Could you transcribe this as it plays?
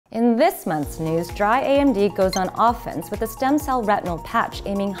this month's news, dry AMD goes on offense with a stem cell retinal patch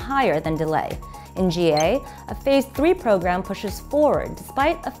aiming higher than delay. In GA, a Phase III program pushes forward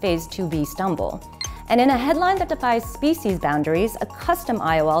despite a Phase IIb stumble. And in a headline that defies species boundaries, a custom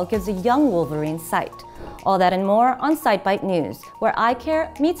IOL gives a young Wolverine sight. All that and more on SightByte News, where eye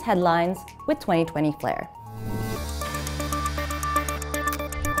care meets headlines with 2020 flair.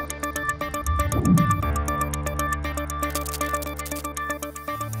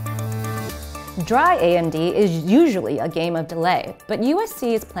 Dry AMD is usually a game of delay, but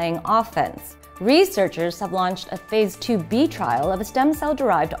USC is playing offense. Researchers have launched a Phase IIb trial of a stem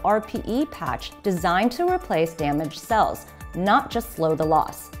cell-derived RPE patch designed to replace damaged cells, not just slow the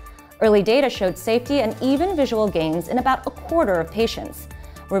loss. Early data showed safety and even visual gains in about a quarter of patients.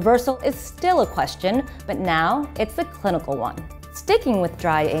 Reversal is still a question, but now it's a clinical one. Sticking with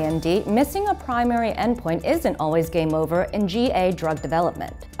dry AMD, missing a primary endpoint isn't always game over in GA drug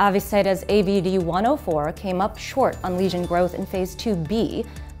development. Aviceda's AVD104 came up short on lesion growth in Phase IIb,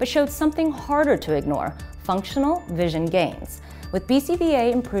 but showed something harder to ignore: functional vision gains. With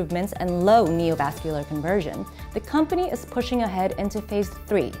BCVA improvements and low neovascular conversion, the company is pushing ahead into Phase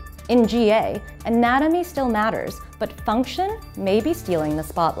III. In GA, anatomy still matters, but function may be stealing the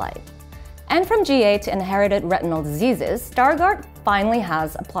spotlight. And from GA to inherited retinal diseases, Stargardt finally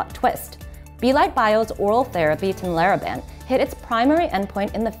has a plot twist. Belite Bio's oral therapy Tinlarebant hit its primary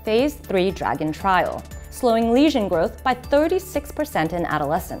endpoint in the Phase III Dragon trial, slowing lesion growth by 36% in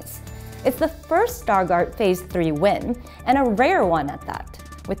adolescents. It's the first Stargardt Phase III win, and a rare one at that.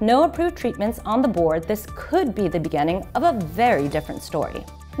 With no approved treatments on the board, this could be the beginning of a very different story.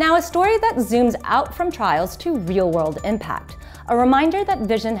 Now, a story that zooms out from trials to real-world impact. A reminder that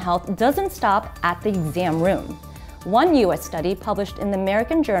vision health doesn't stop at the exam room. One US study published in the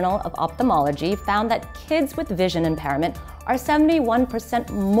American Journal of Ophthalmology found that kids with vision impairment are 71%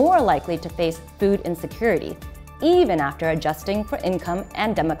 more likely to face food insecurity, even after adjusting for income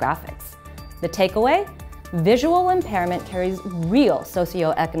and demographics. The takeaway? Visual impairment carries real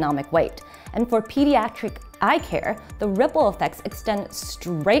socioeconomic weight, and for pediatric eye care, the ripple effects extend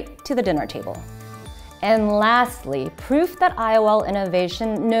straight to the dinner table. And lastly, proof that IOL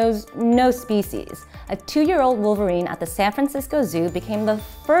innovation knows no species. A 2-year-old Wolverine at the San Francisco Zoo became the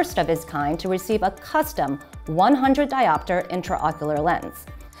first of its kind to receive a custom 100-diopter intraocular lens.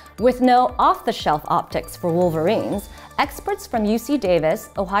 With no off-the-shelf optics for Wolverines, experts from UC Davis,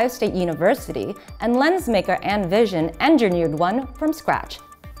 Ohio State University, and lens maker Vision engineered one from scratch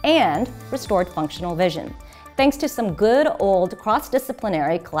and restored functional vision, thanks to some good old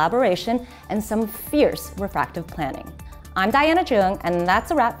cross-disciplinary collaboration and some fierce refractive planning. I'm Diana Jung, and that's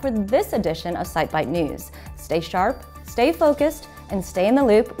a wrap for this edition of SightByte News. Stay sharp, stay focused, and stay in the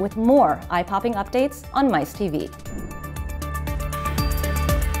loop with more eye-popping updates on Mice TV.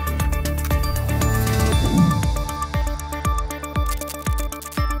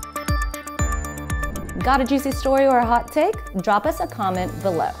 Got a juicy story or a hot take? Drop us a comment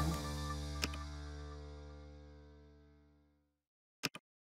below.